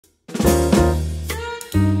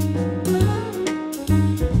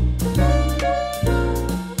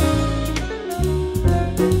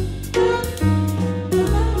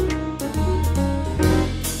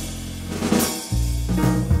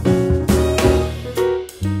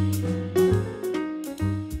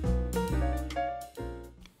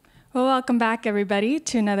Welcome back, everybody,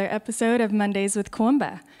 to another episode of Mondays with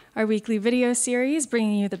Kuumbwa, our weekly video series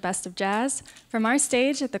bringing you the best of jazz from our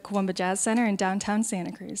stage at the Kuumbwa Jazz Center in downtown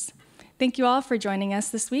Santa Cruz. Thank you all for joining us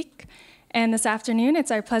this week. And this afternoon,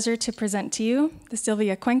 it's our pleasure to present to you the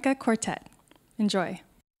Sylvia Cuenca Quartet. Enjoy.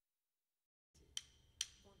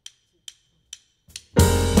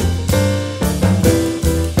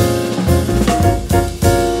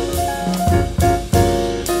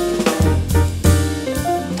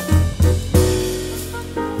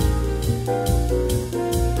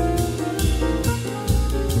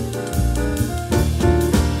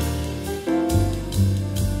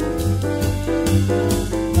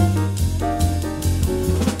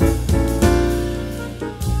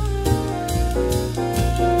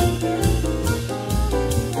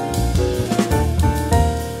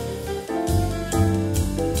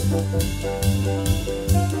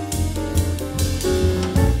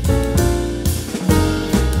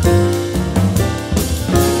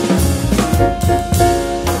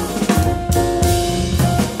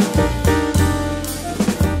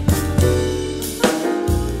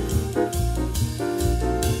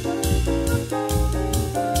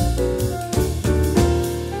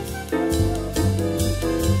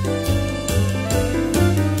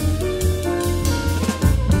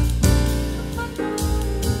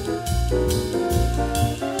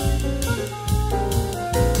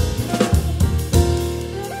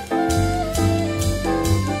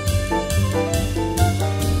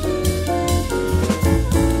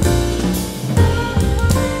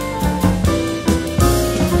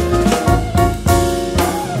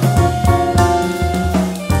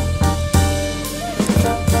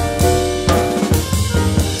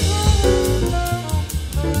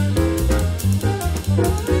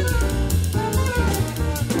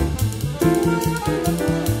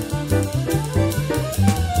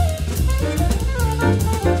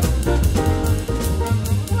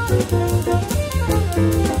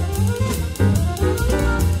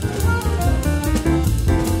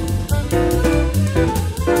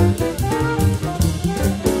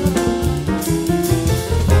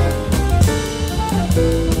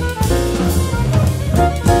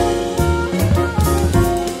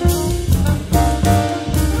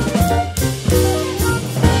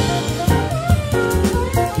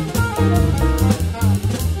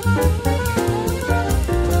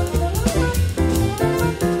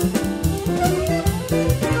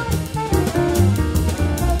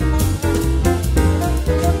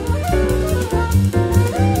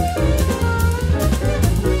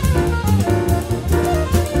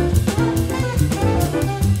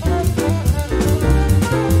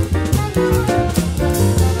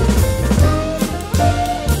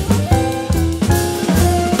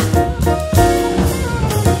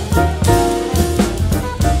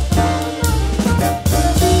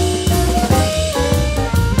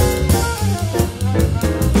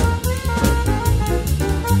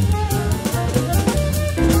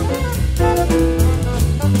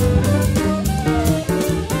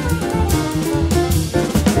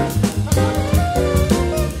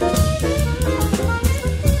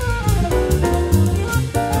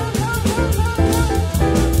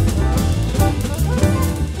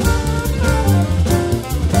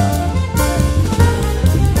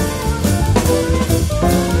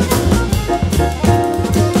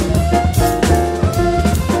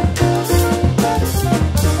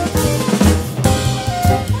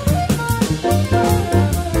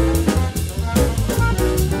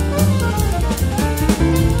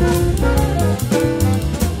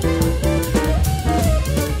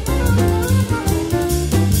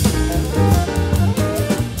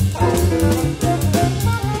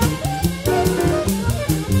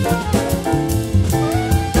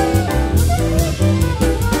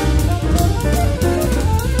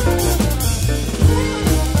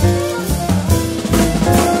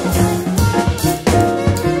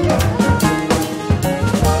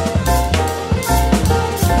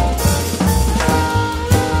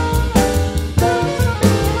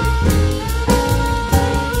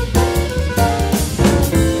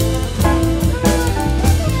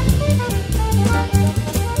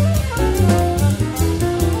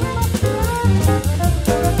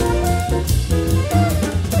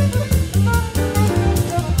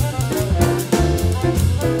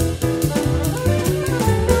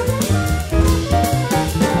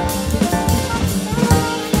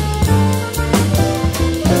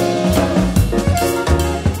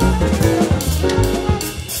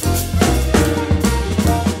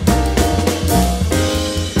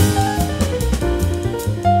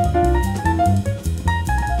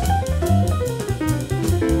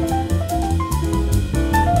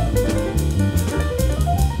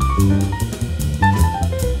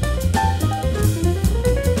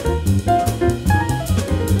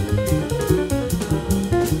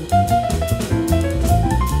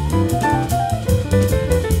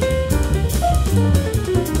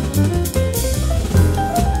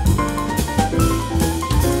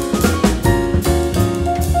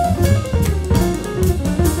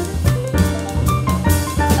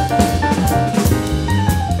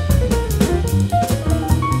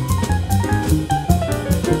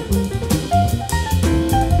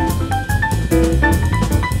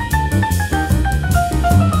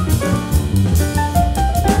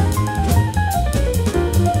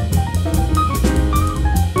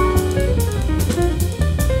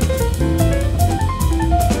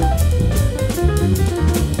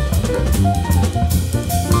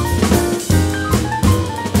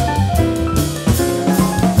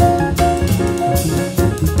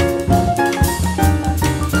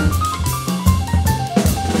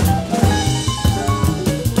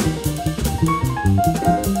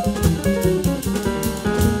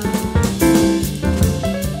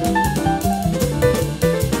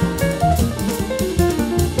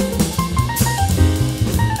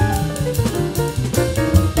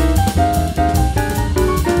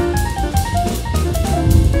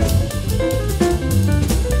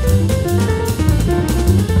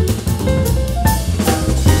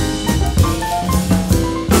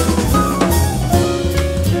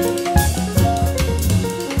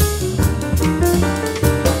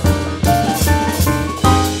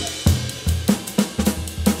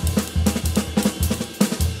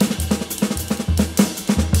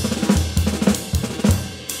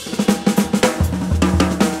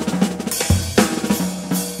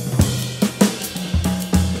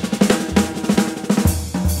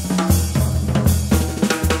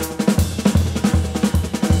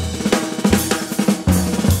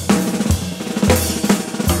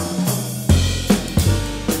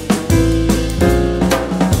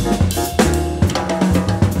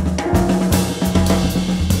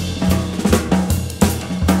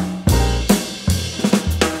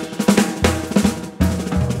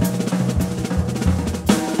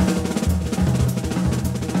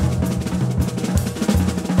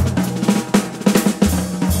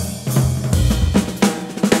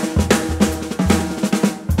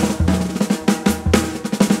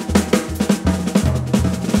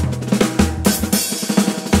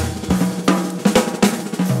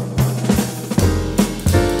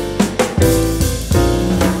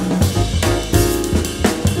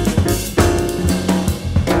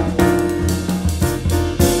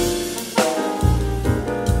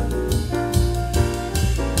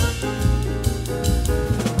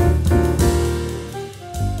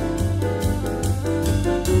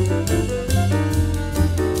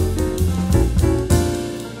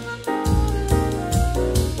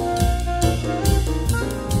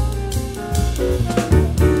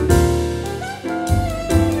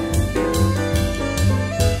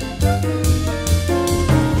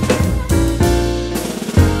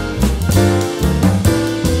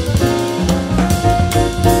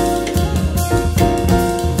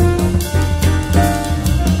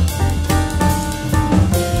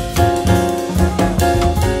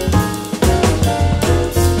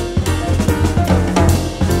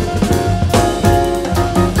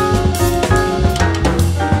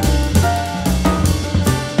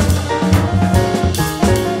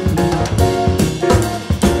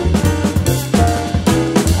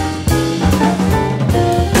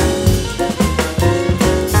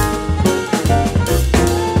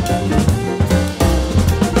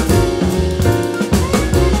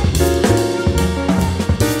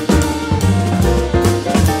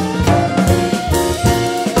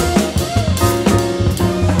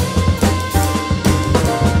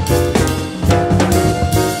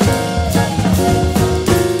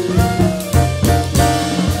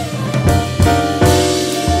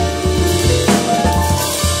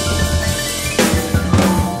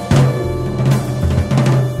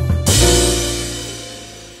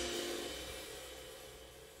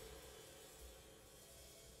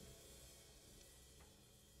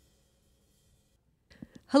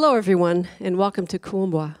 Hello, everyone, and welcome to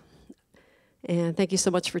Kuumbwa. And thank you so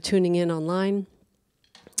much for tuning in online.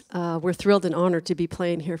 We're thrilled and honored to be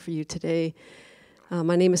playing here for you today.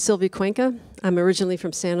 My name is Sylvia Cuenca. I'm originally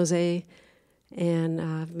from San Jose, and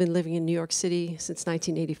I've been living in New York City since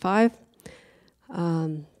 1985.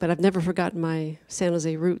 But I've never forgotten my San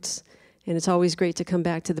Jose roots, and it's always great to come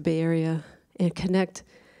back to the Bay Area and connect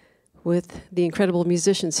with the incredible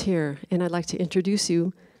musicians here. And I'd like to introduce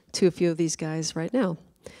you to a few of these guys right now.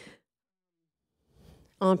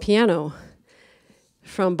 On piano,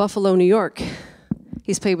 from Buffalo, New York,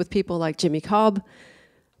 he's played with people like Jimmy Cobb,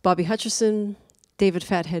 Bobby Hutcherson, David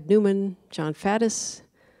Fathead Newman, John Faddis,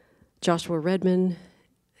 Joshua Redman,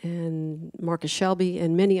 and Marcus Shelby,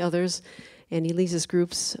 and many others. And he leads his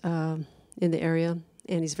groups in the area,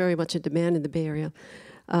 and he's very much in demand in the Bay Area.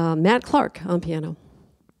 Matt Clark on piano.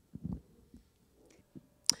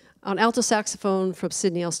 On alto saxophone from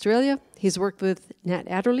Sydney, Australia, he's worked with Nat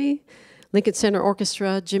Adderley, Lincoln Center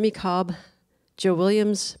Orchestra, Jimmy Cobb, Joe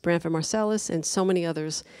Williams, Branford Marsalis, and so many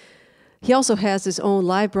others. He also has his own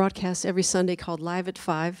live broadcast every Sunday called Live at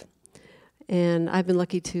 5, and I've been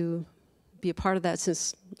lucky to be a part of that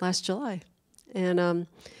since last July. And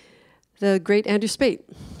the great Andrew Speight.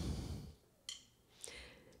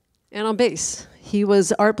 And on bass, he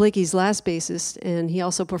was Art Blakey's last bassist, and he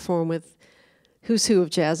also performed with who's who of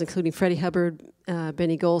jazz, including Freddie Hubbard,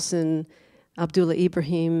 Benny Golson, Abdullah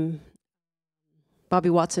Ibrahim, Bobby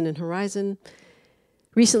Watson and Horizon.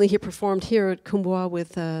 Recently, he performed here at Kuumbwa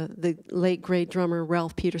with the late, great drummer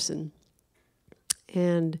Ralph Peterson.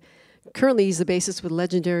 And currently, he's the bassist with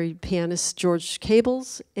legendary pianist George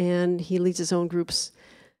Cables, and he leads his own groups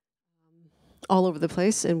all over the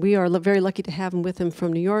place. And we are very lucky to have him with him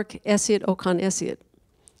from New York, Essiet, Okon, Essiet.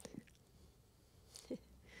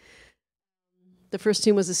 The first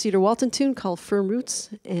tune was a Cedar Walton tune called Firm Roots,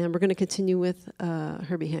 and we're going to continue with a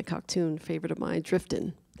Herbie Hancock tune, favorite of mine,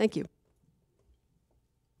 Driftin'. Thank you.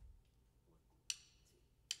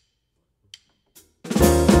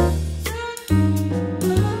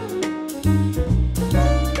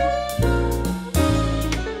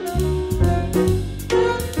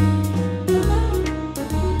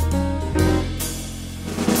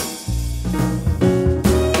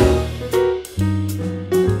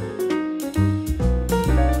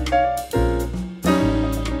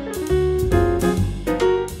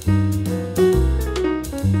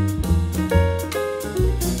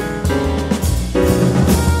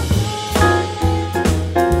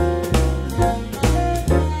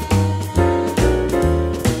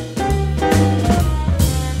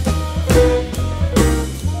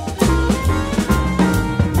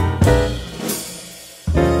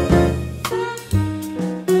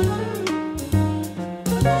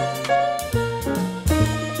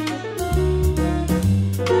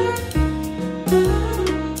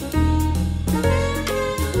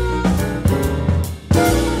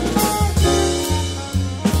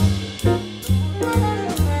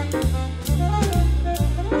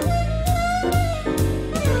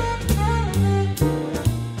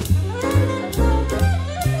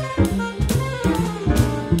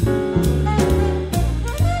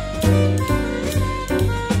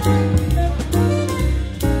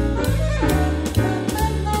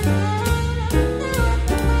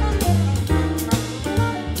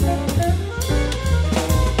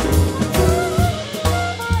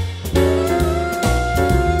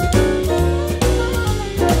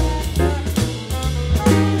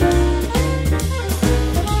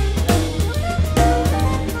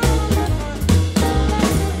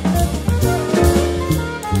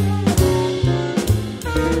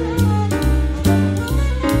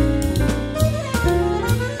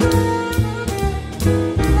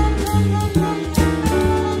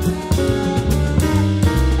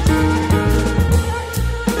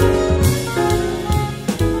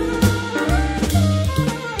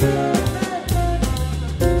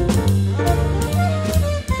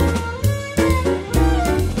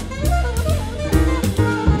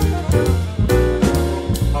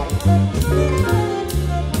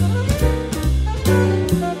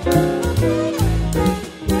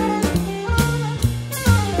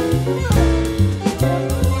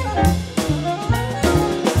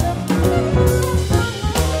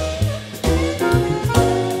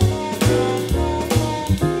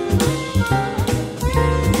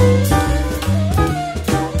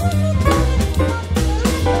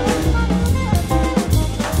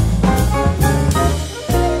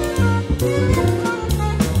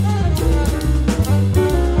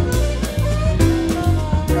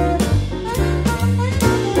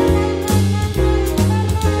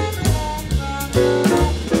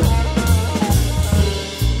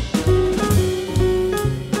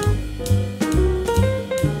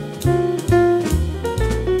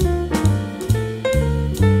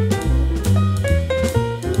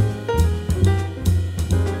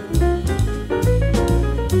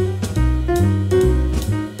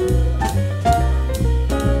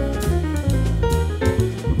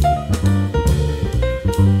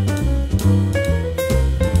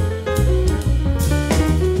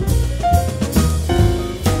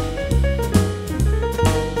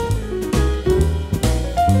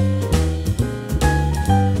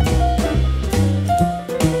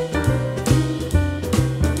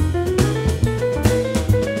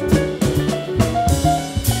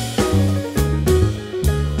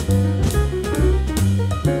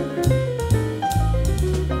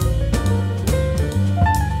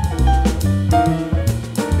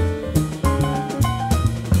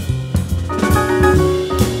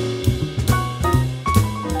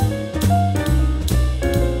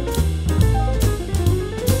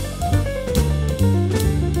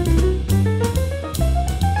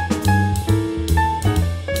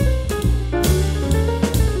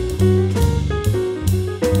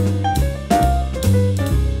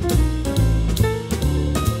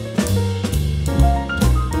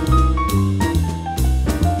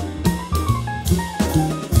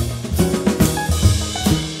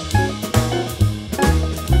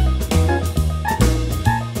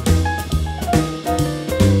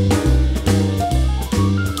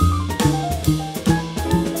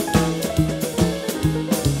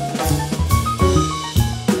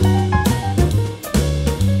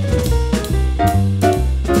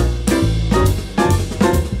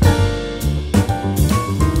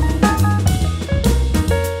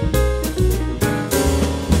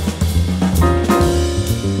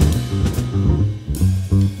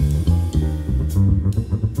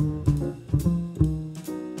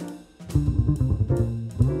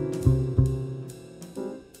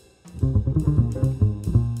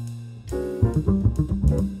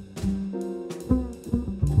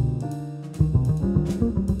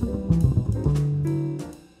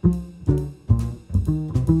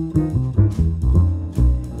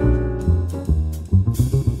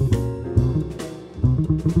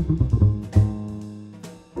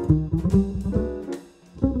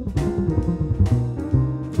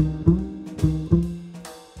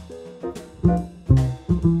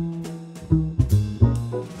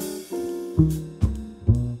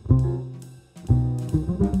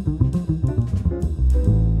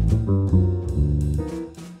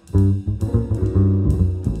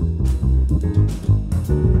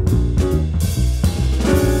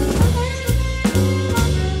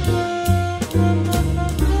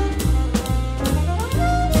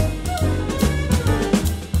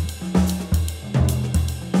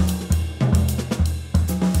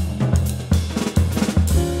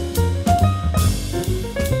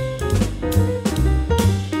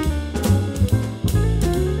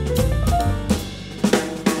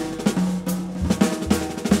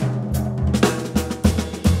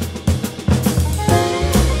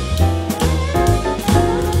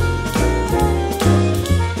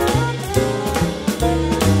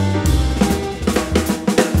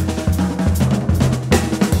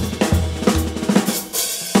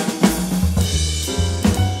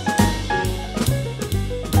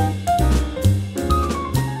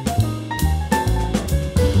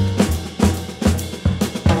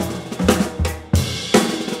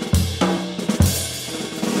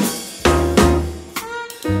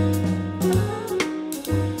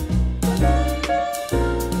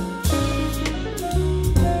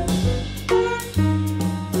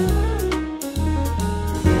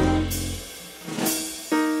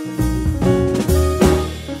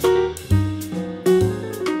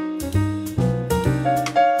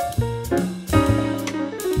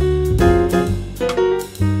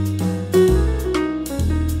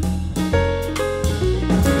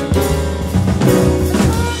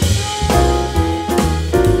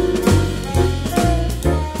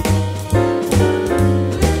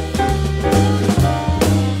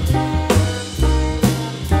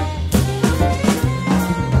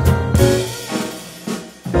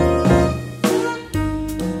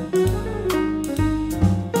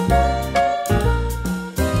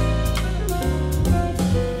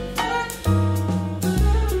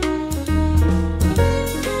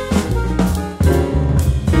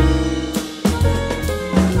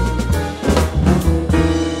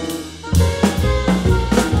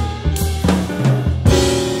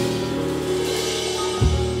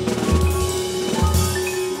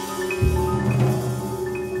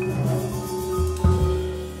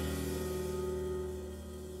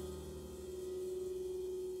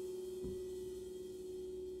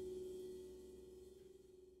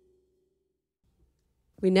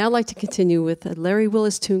 We'd now like to continue with a Larry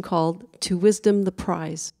Willis tune called To Wisdom the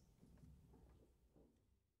Prize.